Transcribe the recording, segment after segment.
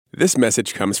This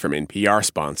message comes from NPR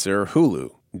sponsor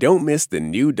Hulu. Don't miss the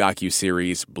new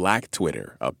docuseries Black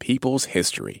Twitter, A People's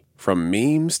History. From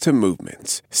memes to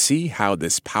movements, see how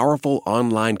this powerful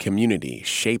online community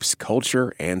shapes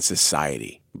culture and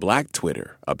society. Black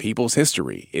Twitter, A People's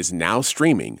History is now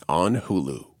streaming on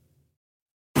Hulu.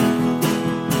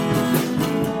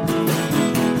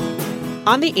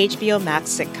 On the HBO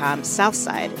Max sitcom South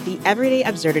Side, the everyday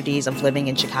absurdities of living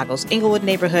in Chicago's Inglewood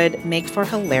neighborhood make for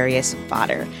hilarious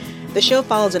fodder. The show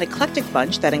follows an eclectic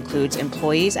bunch that includes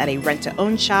employees at a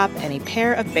rent-to-own shop and a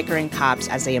pair of bickering cops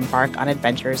as they embark on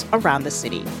adventures around the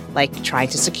city, like trying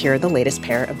to secure the latest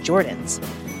pair of Jordans.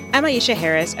 I'm Aisha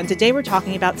Harris, and today we're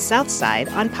talking about South Side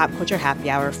on Pop Culture Happy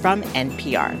Hour from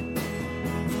NPR.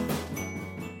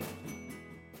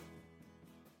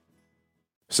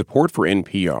 Support for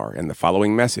NPR and the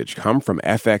following message come from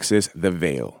FX's The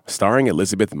Veil, starring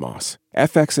Elizabeth Moss.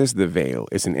 FX's The Veil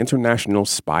is an international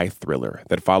spy thriller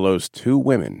that follows two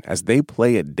women as they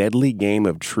play a deadly game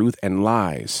of truth and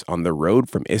lies on the road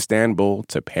from Istanbul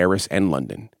to Paris and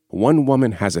London. One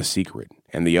woman has a secret,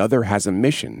 and the other has a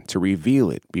mission to reveal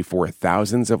it before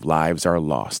thousands of lives are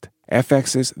lost.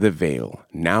 FX's The Veil,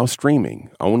 now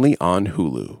streaming only on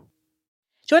Hulu.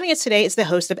 Joining us today is the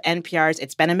host of NPR's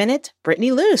It's Been a Minute,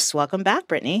 Brittany Luce. Welcome back,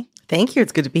 Brittany. Thank you.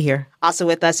 It's good to be here. Also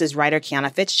with us is writer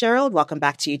Kiana Fitzgerald. Welcome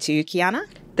back to you too, Kiana.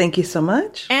 Thank you so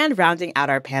much. And rounding out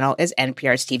our panel is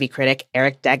NPR's TV critic,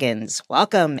 Eric Deggans.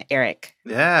 Welcome, Eric.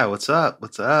 Yeah, what's up?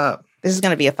 What's up? This is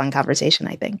going to be a fun conversation,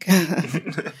 I think.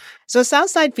 So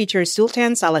Southside features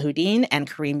Sultan Salahuddin and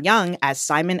Kareem Young as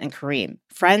Simon and Kareem,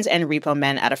 friends and repo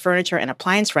men at a furniture and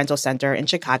appliance rental center in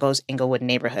Chicago's Inglewood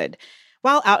neighborhood.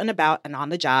 While out and about and on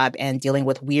the job and dealing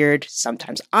with weird,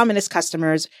 sometimes ominous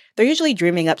customers, they're usually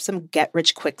dreaming up some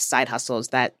get-rich-quick side hustles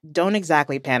that don't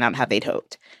exactly pan out how they'd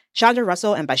hoped. Chandra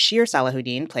Russell and Bashir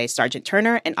Salahuddin play Sergeant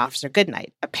Turner and Officer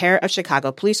Goodnight, a pair of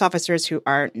Chicago police officers who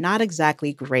are not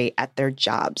exactly great at their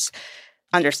jobs.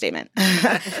 Understatement.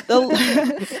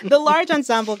 The large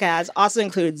ensemble cast also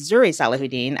includes Zuri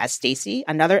Salahuddin as Stacy,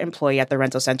 another employee at the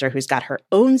rental center who's got her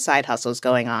own side hustles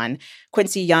going on,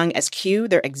 Quincy Young as Q,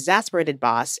 their exasperated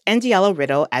boss, and Diallo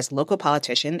Riddle as local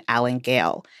politician Alan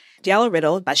Gale. Diallo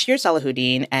Riddle, Bashir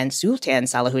Salahuddin, and Sultan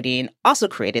Salahuddin also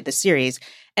created the series,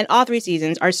 and all 3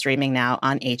 seasons are streaming now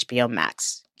on HBO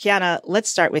Max. Kiana, let's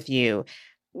start with you.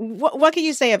 What can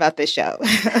you say about this show?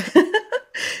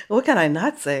 What can I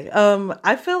not say?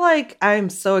 I feel like I'm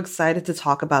so excited to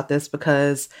talk about this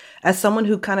because as someone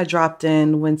who kind of dropped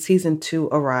in when season 2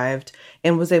 arrived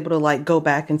and was able to go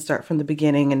back and start from the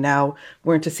beginning, and now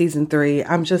we're into season 3,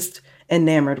 I'm just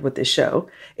enamored with this show.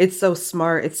 It's so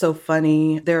smart. It's so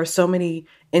funny. There are so many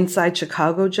inside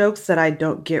Chicago jokes that I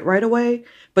don't get right away.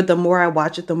 But the more I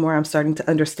watch it, the more I'm starting to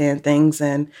understand things.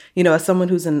 And, as someone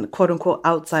who's an quote unquote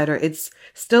outsider, it's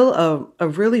still a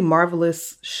really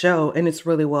marvelous show and it's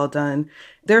really well done.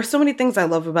 There are so many things I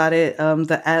love about it.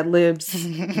 The ad libs,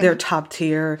 they're top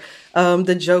tier.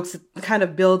 The jokes kind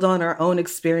of build on our own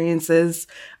experiences.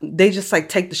 They just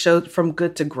take the show from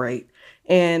good to great.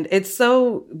 And it's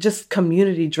so just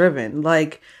community driven.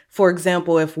 For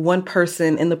example, if one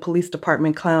person in the police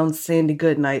department clowns Sandy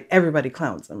Goodnight, everybody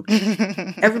clowns him.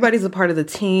 Everybody's a part of the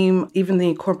team, even the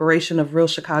incorporation of real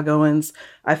Chicagoans.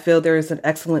 I feel there is an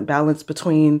excellent balance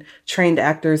between trained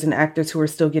actors and actors who are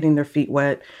still getting their feet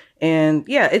wet. And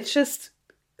yeah, it's just,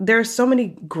 there are so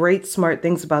many great, smart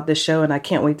things about this show, and I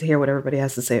can't wait to hear what everybody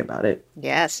has to say about it.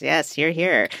 Yes, hear,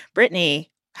 hear. Brittany,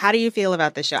 how do you feel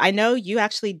about the show? I know you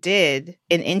actually did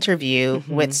an interview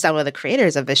with some of the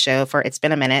creators of the show for It's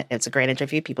Been a Minute. It's a great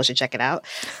interview. People should check it out.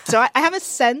 So I have a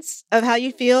sense of how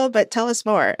you feel, but tell us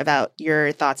more about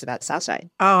your thoughts about Southside.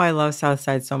 Oh, I love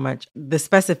Southside so much. The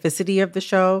specificity of the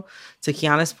show, to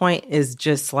Kiana's point, is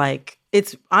just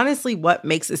it's honestly what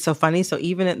makes it so funny. So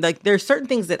even there are certain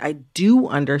things that I do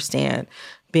understand.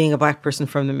 Being a Black person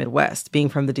from the Midwest, being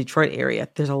from the Detroit area,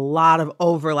 there's a lot of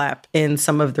overlap in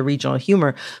some of the regional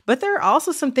humor. But there are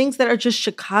also some things that are just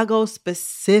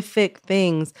Chicago-specific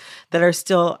things that are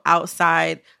still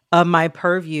outside of my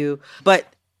purview. But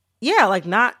yeah,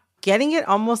 not getting it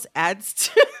almost adds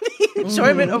to the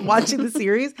enjoyment of watching the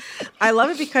series. I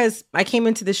love it because I came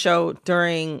into the show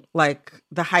during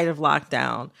the height of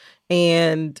lockdown.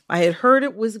 And I had heard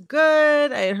it was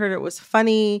good. I had heard it was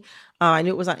funny. I knew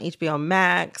it was on HBO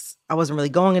Max. I wasn't really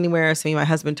going anywhere. So me and my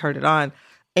husband turned it on.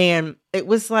 And it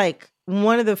was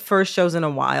one of the first shows in a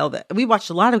while that we watched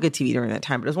a lot of good TV during that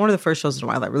time, but it was one of the first shows in a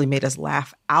while that really made us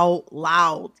laugh out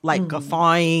loud,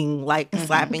 guffawing,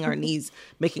 slapping our knees,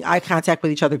 making eye contact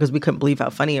with each other because we couldn't believe how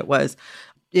funny it was.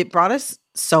 It brought us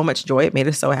so much joy. It made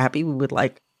us so happy. We would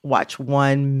watch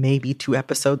 1, maybe 2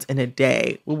 episodes in a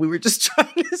day when we were just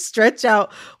trying to stretch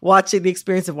out watching the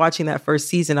experience of watching that first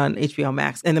season on HBO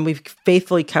Max. And then we've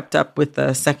faithfully kept up with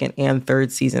the second and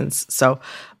third seasons. So,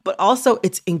 but also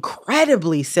it's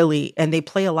incredibly silly and they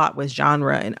play a lot with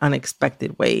genre in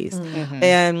unexpected ways. Mm-hmm.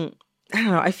 And I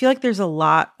don't know, I feel like there's a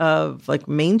lot of like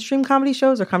mainstream comedy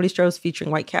shows or comedy shows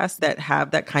featuring white casts that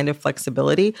have that kind of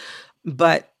flexibility.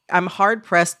 But I'm hard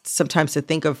pressed sometimes to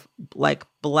think of like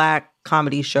Black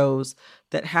comedy shows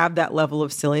that have that level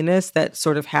of silliness, that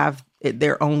sort of have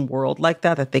their own world like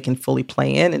that they can fully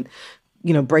play in and,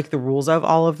 you know, break the rules of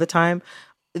all of the time,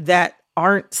 that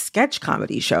aren't sketch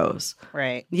comedy shows.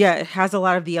 Right. Yeah, it has a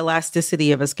lot of the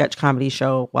elasticity of a sketch comedy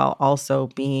show while also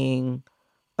being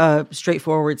a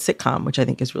straightforward sitcom, which I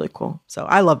think is really cool. So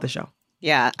I love the show.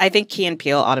 Yeah, I think Key and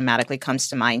Peele automatically comes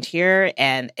to mind here.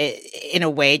 And in a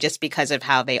way, just because of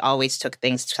how they always took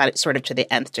things sort of to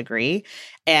the nth degree.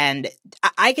 And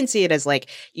I can see it as like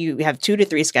you have 2 to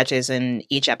 3 sketches in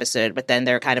each episode, but then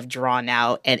they're kind of drawn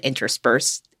out and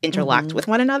interlocked with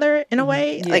one another in a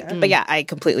way. Yeah. But yeah, I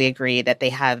completely agree that they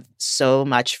have so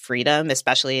much freedom,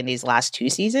 especially in these last 2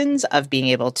 seasons, of being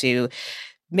able to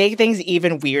make things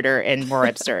even weirder and more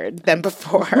absurd than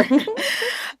before.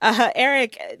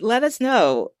 Eric, let us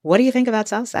know. What do you think about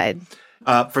Southside?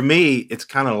 For me, it's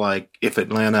kind of like if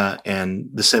Atlanta and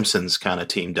The Simpsons kind of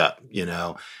teamed up. You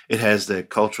know, it has the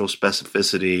cultural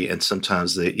specificity and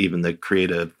sometimes even the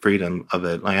creative freedom of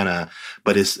Atlanta,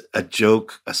 but it's a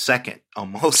joke a second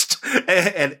almost,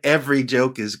 and every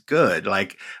joke is good.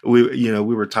 Like we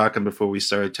were talking before we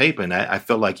started taping. I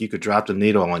felt like you could drop the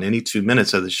needle on any 2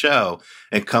 minutes of the show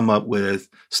and come up with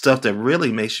stuff that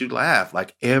really makes you laugh.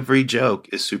 Like every joke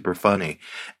is super funny.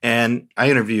 And I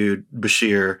interviewed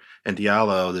Bashir and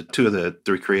Diallo, the 2 of the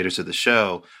 3 creators of the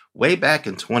show, way back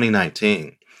in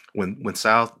 2019 when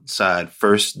Southside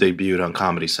first debuted on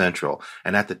Comedy Central.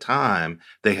 And at the time,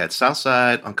 they had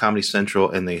Southside on Comedy Central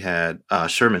and they had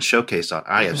Sherman Showcase on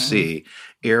IFC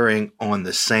airing on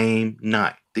the same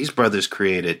night. These brothers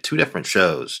created 2 different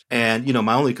shows. And, you know,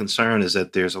 my only concern is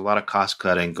that there's a lot of cost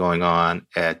cutting going on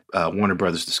at Warner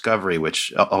Brothers Discovery,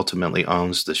 which ultimately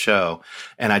owns the show.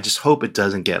 And I just hope it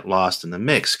doesn't get lost in the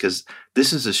mix, because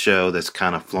this is a show that's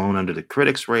kind of flown under the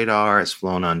critics' radar. It's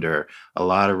flown under a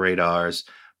lot of radars.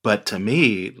 But to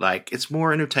me, like, it's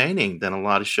more entertaining than a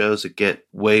lot of shows that get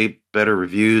way better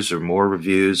reviews or more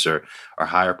reviews or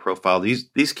higher profile.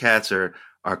 These cats are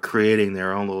creating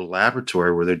their own little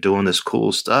laboratory where they're doing this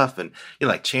cool stuff. And, you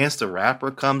know, like Chance the Rapper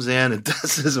comes in and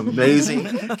does his amazing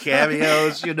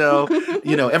cameos, you know,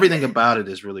 everything about it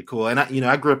is really cool. And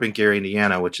I grew up in Gary,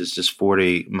 Indiana, which is just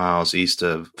 40 miles east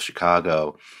of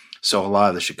Chicago. So a lot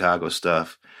of the Chicago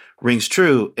stuff rings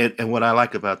true. And what I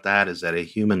like about that is that it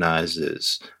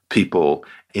humanizes people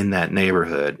in that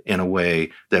neighborhood in a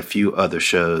way that few other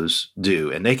shows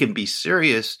do. And they can be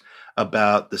serious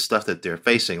about the stuff that they're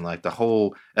facing, like the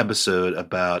whole episode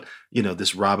about, you know,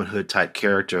 this Robin Hood type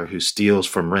character who steals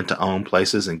from rent-to-own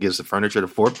places and gives the furniture to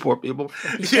poor people.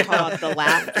 You call it the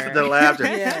laughter. The laughter.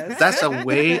 Yes. That's a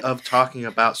way of talking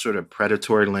about sort of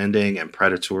predatory lending and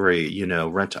predatory, you know,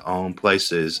 rent-to-own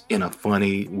places in a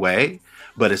funny way.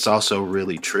 But it's also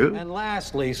really true. And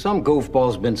lastly, some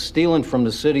goofball's been stealing from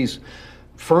the city's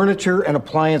furniture and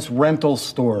appliance rental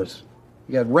stores.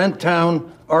 You got Rent Town,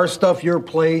 Our Stuff, Your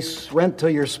Place, Rent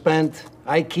Till You're Spent,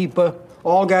 IKEEPA,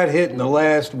 all got hit in the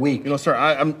last week. You know, sir,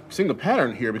 I'm seeing a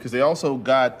pattern here because they also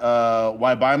got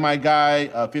Why Buy My Guy,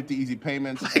 50 Easy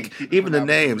Payments. Like, even the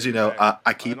names, you know,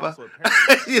 IKEEPA,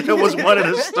 you know, was one of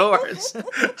the stores.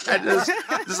 I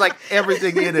just like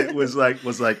everything in it was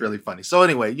really funny. So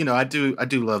anyway, you know, I do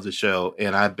love the show,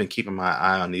 and I've been keeping my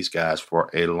eye on these guys for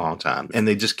a long time, and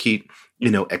they just keep, you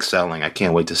know, excelling. I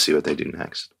can't wait to see what they do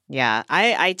next. Yeah,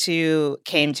 I too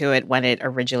came to it when it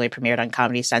originally premiered on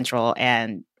Comedy Central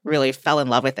and really fell in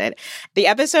love with it. The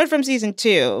episode from season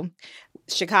 2,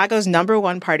 Chicago's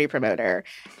 #1 party promoter,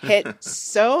 hit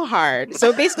so hard.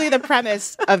 So basically the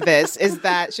premise of this is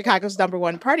that Chicago's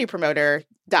 #1 party promoter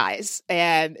dies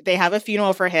and they have a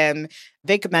funeral for him.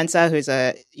 Vic Mensa, who's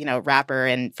a, you know, rapper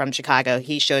and from Chicago,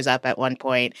 he shows up at one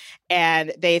point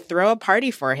and they throw a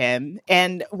party for him.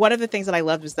 And one of the things that I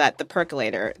loved was that The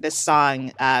Percolator, this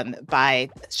song by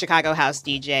Chicago house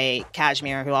DJ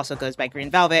Cashmere, who also goes by Green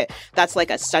Velvet, that's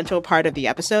like a central part of the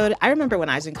episode. I remember when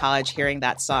I was in college hearing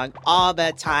that song all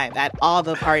the time at all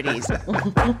the parties.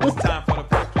 It's time for The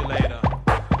Percolator.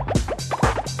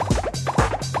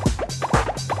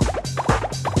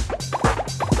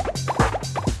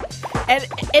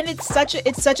 And it's such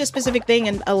a specific thing,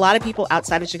 and a lot of people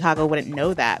outside of Chicago wouldn't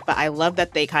know that. But I love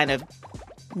that they kind of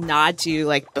nod to,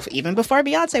 like, even before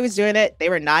Beyonce was doing it, they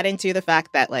were not into the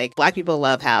fact that, like, Black people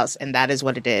love house and that is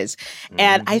what it is.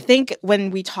 And I think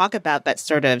when we talk about that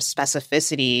sort of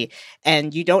specificity,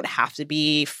 and you don't have to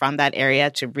be from that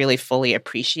area to really fully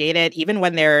appreciate it, even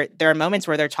when there are moments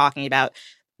where they're talking about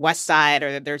West Side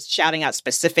or they're shouting out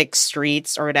specific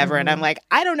streets or whatever. And I'm like,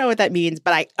 I don't know what that means,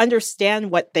 but I understand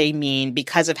what they mean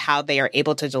because of how they are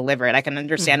able to deliver it. I can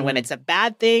understand when it's a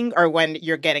bad thing or when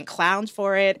you're getting clowned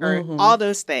for it or all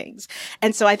those things.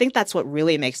 And so I think that's what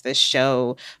really makes this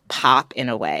show pop in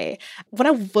a way. What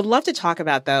I would love to talk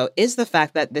about, though, is the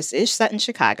fact that this is set in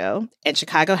Chicago, and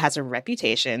Chicago has a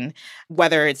reputation,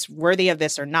 whether it's worthy of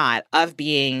this or not, of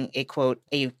being a, quote,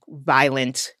 a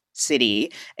violent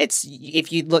city. It's,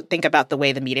 if you think about the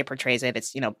way the media portrays it,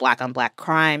 it's, Black on Black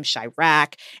crime,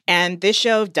 Chirac. And this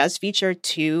show does feature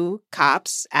 2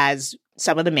 cops as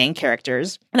some of the main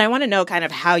characters. And I want to know kind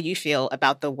of how you feel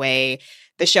about the way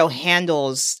the show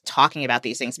handles talking about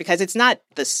these things, because it's not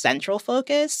the central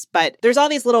focus, but there's all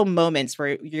these little moments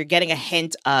where you're getting a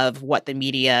hint of what the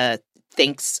media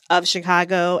thinks of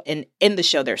Chicago, and in the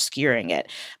show they're skewering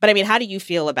it. But I mean, how do you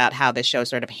feel about how the show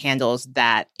sort of handles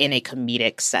that in a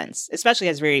comedic sense, especially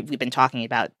as we've been talking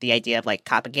about the idea of like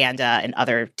propaganda and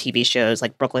other TV shows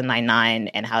like Brooklyn Nine-Nine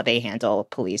and how they handle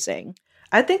policing?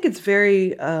 I think it's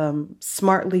very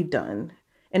smartly done.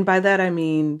 And by that, I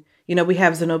mean, we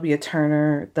have Zenobia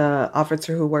Turner, the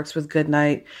officer who works with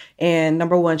Goodnight. And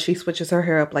number one, she switches her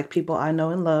hair up like people I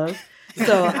know and love.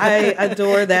 So I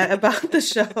adore that about the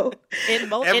show.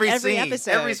 In every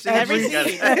episode. Every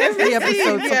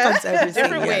episode, sometimes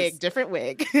every scene, different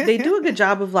wig. They do a good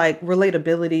job of like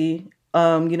relatability,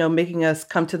 making us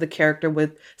come to the character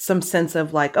with some sense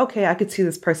of like, okay, I could see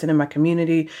this person in my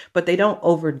community, but they don't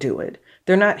overdo it.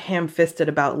 They're not ham-fisted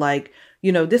about like,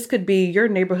 this could be your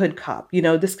neighborhood cop.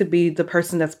 This could be the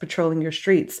person that's patrolling your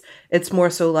streets. It's more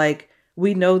so like,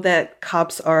 we know that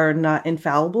cops are not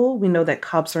infallible. We know that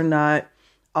cops are not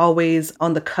always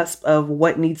on the cusp of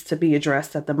what needs to be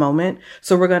addressed at the moment.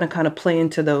 So we're going to kind of play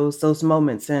into those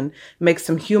moments and make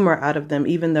some humor out of them,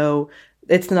 even though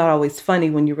it's not always funny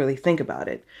when you really think about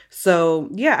it. So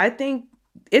yeah, I think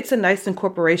it's a nice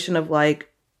incorporation of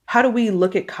like, how do we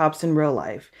look at cops in real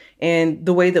life and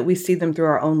the way that we see them through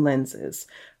our own lenses?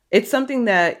 It's something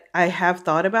that I have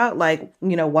thought about, like,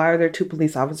 why are there 2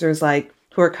 police officers like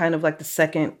who are kind of like the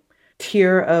second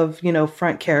tier of,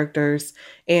 front characters?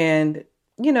 And,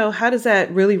 how does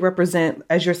that really represent,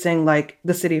 as you're saying, like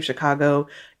the city of Chicago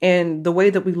and the way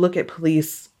that we look at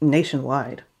police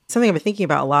nationwide? Something I've been thinking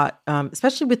about a lot,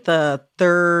 especially with the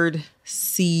 3rd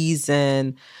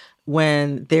season,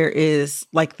 when there is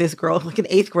like this girl, like an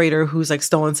 8th grader who's like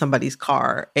stolen somebody's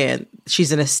car and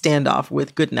she's in a standoff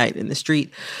with Goodnight in the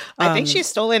street. I think she's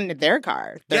stolen their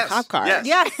car, their cop car.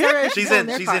 Yes. She's in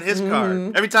his car.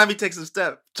 Every time he takes a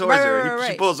step towards her,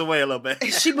 she pulls away a little bit.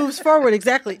 She moves forward,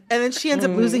 exactly. And then she ends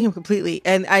up losing him completely.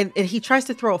 And he tries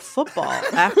to throw a football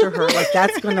after her. Like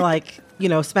that's going to like,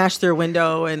 smash through a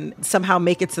window and somehow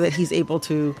make it so that he's able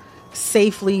to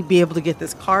safely be able to get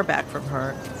this car back from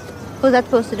her. What was that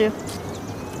supposed to do?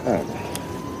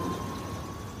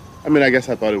 I mean, I guess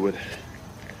I thought it would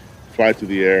fly through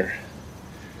the air,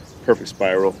 perfect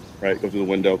spiral, right? Go through the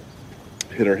window,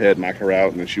 hit her head, knock her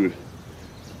out, and then she would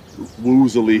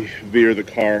woozily veer the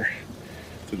car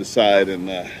to the side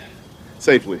and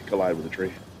safely collide with a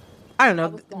tree. I don't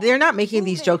know. They're not making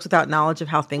these jokes without knowledge of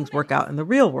how things work out in the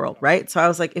real world, right? So I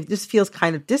was like, it just feels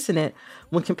kind of dissonant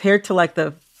when compared to like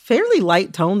the fairly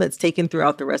light tone that's taken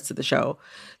throughout the rest of the show.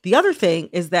 The other thing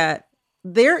is that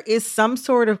there is some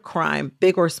sort of crime,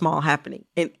 big or small, happening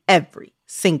in every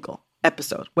single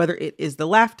episode, whether it is the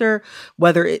laughter,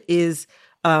 whether it is,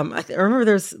 I remember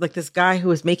there's like this guy who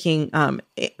was making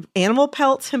animal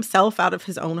pelts himself out of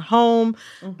his own home.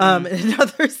 In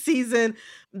another season,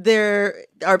 there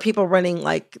are people running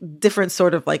like different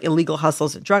sort of like illegal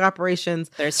hustles and drug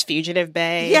operations. There's Fugitive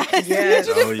Bay. Yes.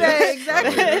 Fugitive Bay,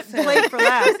 exactly. Played for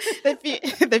laughs.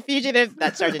 The Fugitive,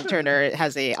 that Sergeant Turner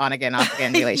has a on-again,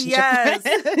 off-again relationship.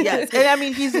 Yes. And I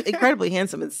mean, he's incredibly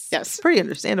handsome. It's pretty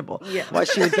understandable why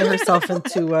she would get herself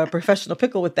into a professional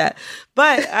pickle with that.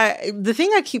 But the thing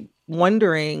I keep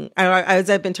wondering, as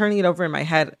I've been turning it over in my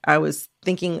head, I was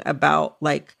thinking about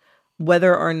like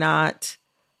whether or not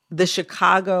the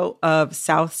Chicago of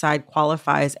South Side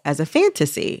qualifies as a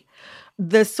fantasy.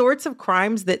 The sorts of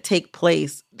crimes that take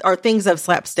place are things of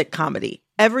slapstick comedy.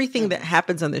 Everything that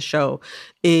happens on the show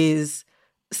is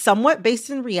somewhat based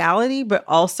in reality, but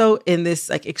also in this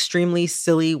like extremely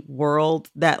silly world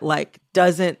that like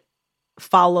doesn't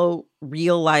follow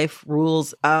real life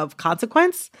rules of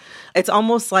consequence. It's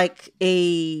almost like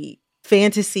a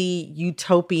fantasy,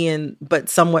 utopian, but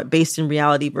somewhat based in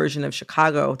reality version of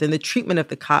Chicago, then the treatment of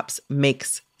the cops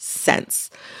makes sense.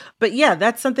 But yeah,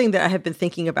 that's something that I have been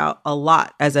thinking about a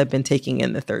lot as I've been taking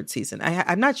in the third season.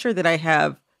 I'm not sure that I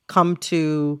have come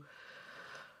to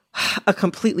a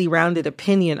completely rounded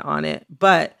opinion on it,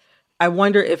 but I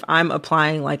wonder if I'm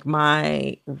applying like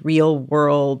my real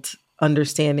world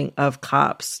understanding of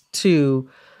cops to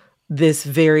this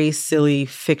very silly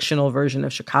fictional version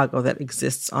of Chicago that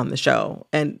exists on the show.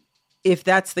 And if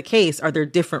that's the case, are there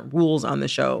different rules on the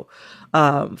show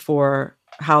for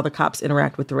how the cops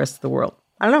interact with the rest of the world?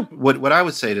 I don't know. What I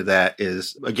would say to that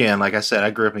is, again, like I said, I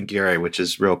grew up in Gary, which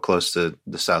is real close to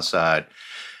the South Side.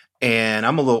 And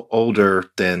I'm a little older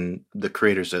than the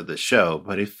creators of the show,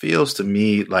 but it feels to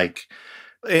me like,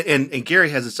 and Gary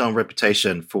has its own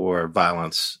reputation for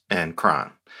violence and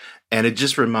crime. And it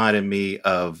just reminded me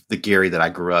of the Gary that I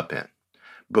grew up in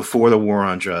before the war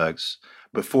on drugs,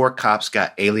 before cops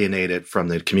got alienated from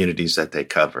the communities that they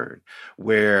covered,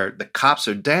 where the cops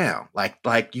are down, like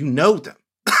you know them.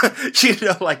 You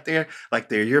know, like they're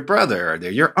your brother or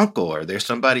they're your uncle or they're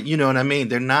somebody, you know what I mean?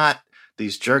 They're not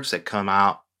these jerks that come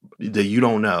out that you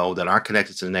don't know, that aren't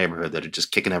connected to the neighborhood, that are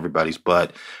just kicking everybody's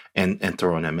butt and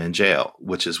throwing them in jail,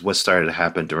 which is what started to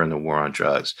happen during the war on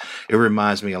drugs. It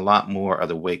reminds me a lot more of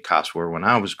the way cops were when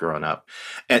I was growing up.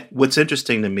 And what's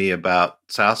interesting to me about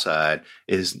Southside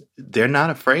is they're not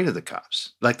afraid of the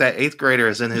cops. Like that 8th grader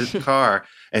is in his car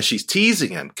and she's teasing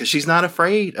him because she's not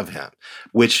afraid of him,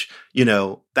 which, you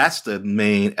know, that's the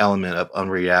main element of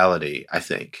unreality, I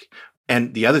think.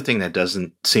 And the other thing that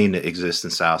doesn't seem to exist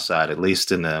in Southside, at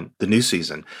least in the new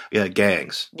season,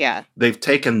 gangs. Yeah. They've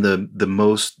taken the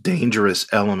most dangerous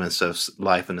elements of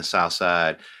life in the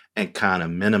Southside and kind of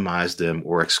minimized them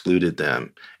or excluded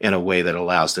them in a way that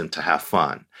allows them to have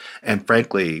fun. And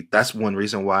frankly, that's one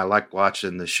reason why I like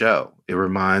watching the show. It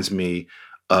reminds me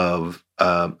of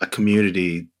a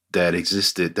community that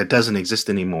existed, that doesn't exist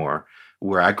anymore,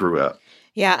 where I grew up.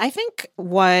 Yeah, I think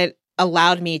what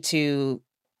allowed me to,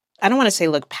 I don't want to say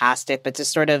look past it, but to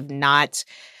sort of not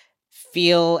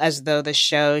feel as though the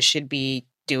show should be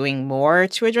doing more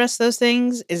to address those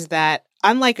things is that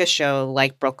unlike a show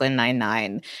like Brooklyn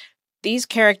Nine-Nine, these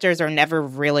characters are never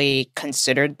really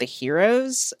considered the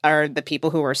heroes or the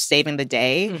people who are saving the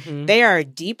day. Mm-hmm. They are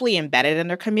deeply embedded in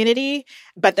their community,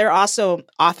 but they're also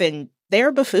often,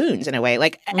 they're buffoons in a way.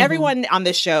 Like everyone on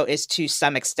this show is to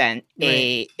some extent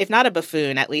if not a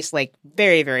buffoon, at least like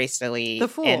very, very silly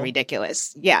and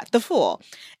ridiculous. Yeah, the fool.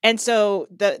 And so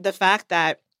the fact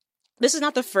that this is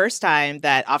not the first time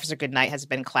that Officer Goodnight has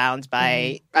been clowned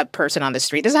by a person on the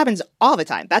street. This happens all the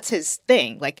time. That's his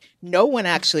thing. Like no one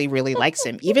actually really likes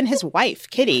him. Even his wife,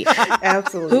 Kitty.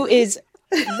 Absolutely. Who is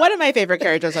one of my favorite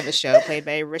characters on the show, played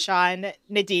by Rashawn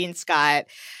Nadine Scott.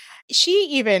 She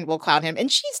even will clown him, and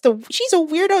she's a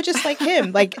weirdo just like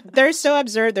him. Like they're so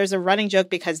absurd. There's a running joke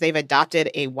because they've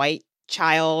adopted a white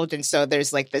child, and so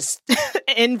there's like this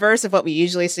inverse of what we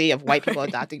usually see of white people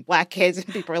adopting black kids, and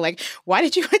people are like, why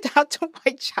did you adopt a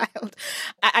white child?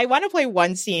 I want to play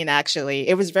one scene, actually.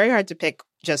 It was very hard to pick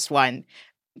just one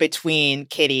between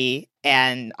Kitty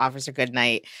and Officer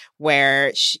Goodnight,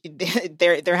 where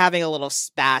they're having a little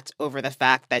spat over the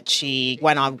fact that she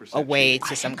went away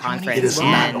to some conference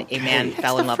and a man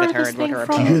fell in love with her and wrote her a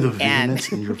poem. And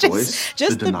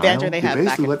just the banter they have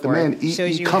back and forth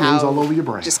shows you how all over your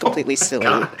brain. just completely silly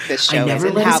this show is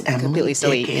and how completely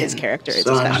silly his character is,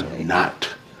 especially. I'm not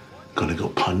gonna go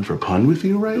pun for pun with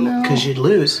you right now. Because you'd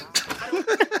lose.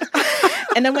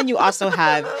 And then when you also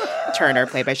have Turner,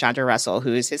 played by Chandra Russell,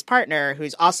 who's his partner,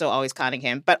 who's also always clowning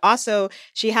him, but also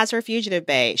she has her fugitive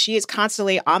bay. She is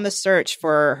constantly on the search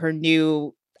for her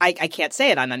new, I can't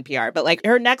say it on NPR, but like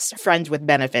her next friend with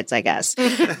benefits, I guess.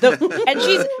 And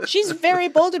she's very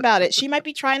bold about it. She might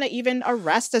be trying to even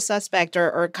arrest a suspect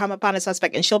or come upon a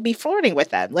suspect, and she'll be flirting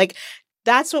with them. Like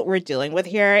that's what we're dealing with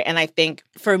here. And I think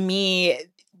for me,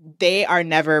 they are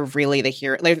never really the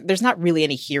hero. Like, there's not really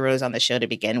any heroes on the show to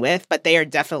begin with, but they are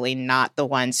definitely not the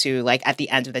ones who, like, at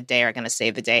the end of the day are going to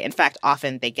save the day. In fact,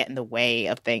 often they get in the way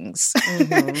of things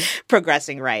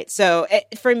progressing right. So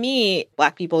for me,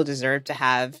 Black people deserve to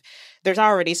have, there's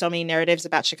already so many narratives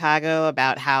about Chicago,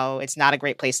 about how it's not a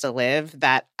great place to live,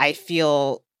 that I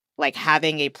feel like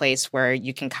having a place where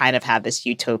you can kind of have this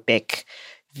utopic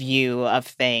view of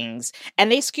things,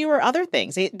 and they skewer other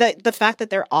things. The fact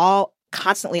that they're all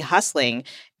constantly hustling,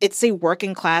 it's a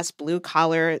working class blue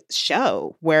collar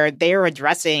show where they are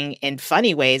addressing in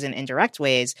funny ways and indirect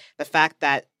ways the fact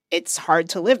that it's hard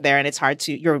to live there and it's hard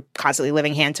to, you're constantly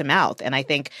living hand to mouth. And I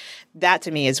think that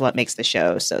to me is what makes the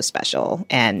show so special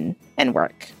and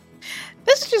work.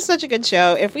 This is just such a good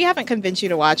show. If we haven't convinced you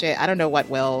to watch it, I don't know what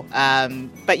will.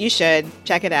 But you should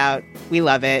check it out. We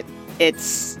love it.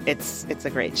 It's a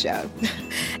great show.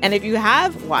 And if you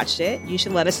have watched it, you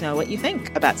should let us know what you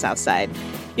think about Southside.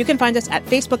 You can find us at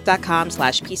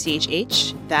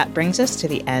facebook.com/PCHH. That brings us to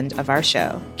the end of our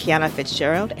show. Kiana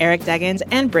Fitzgerald, Eric Deggans,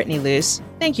 and Brittany Luce,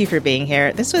 thank you for being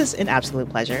here. This was an absolute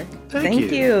pleasure.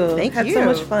 Thank you. Had so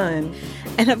much fun.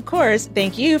 And of course,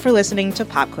 thank you for listening to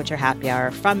Pop Culture Happy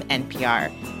Hour from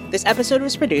NPR. This episode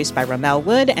was produced by Romel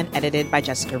Wood and edited by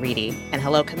Jessica Reedy. And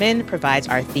Hello Come In provides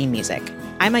our theme music.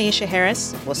 I'm Aisha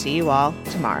Harris. We'll see you all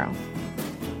tomorrow.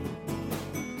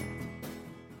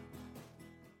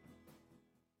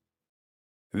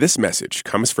 This message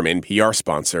comes from NPR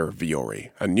sponsor Vuori,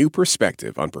 a new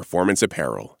perspective on performance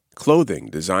apparel. Clothing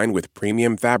designed with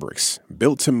premium fabrics,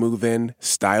 built to move in,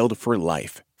 styled for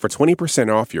life. For 20%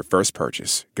 off your first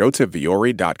purchase, go to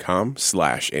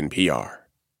vuori.com/NPR.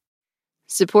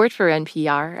 Support for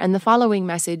NPR and the following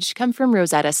message come from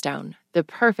Rosetta Stone, the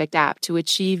perfect app to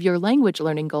achieve your language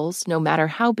learning goals no matter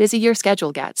how busy your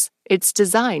schedule gets. It's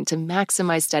designed to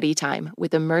maximize study time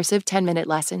with immersive 10-minute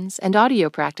lessons and audio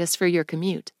practice for your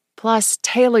commute. Plus,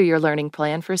 tailor your learning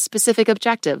plan for specific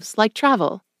objectives like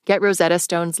travel. Get Rosetta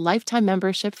Stone's lifetime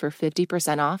membership for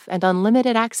 50% off and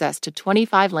unlimited access to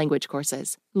 25 language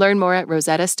courses. Learn more at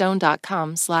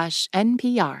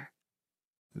rosettastone.com/NPR.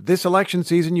 This election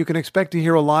season, you can expect to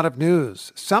hear a lot of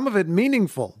news, some of it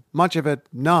meaningful, much of it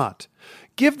not.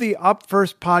 Give the Up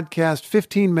First podcast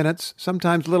 15 minutes,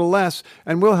 sometimes a little less,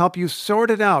 and we'll help you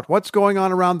sort it out, what's going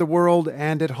on around the world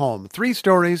and at home. 3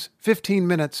 stories, 15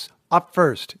 minutes, Up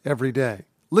First every day.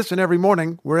 Listen every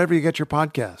morning wherever you get your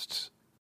podcasts.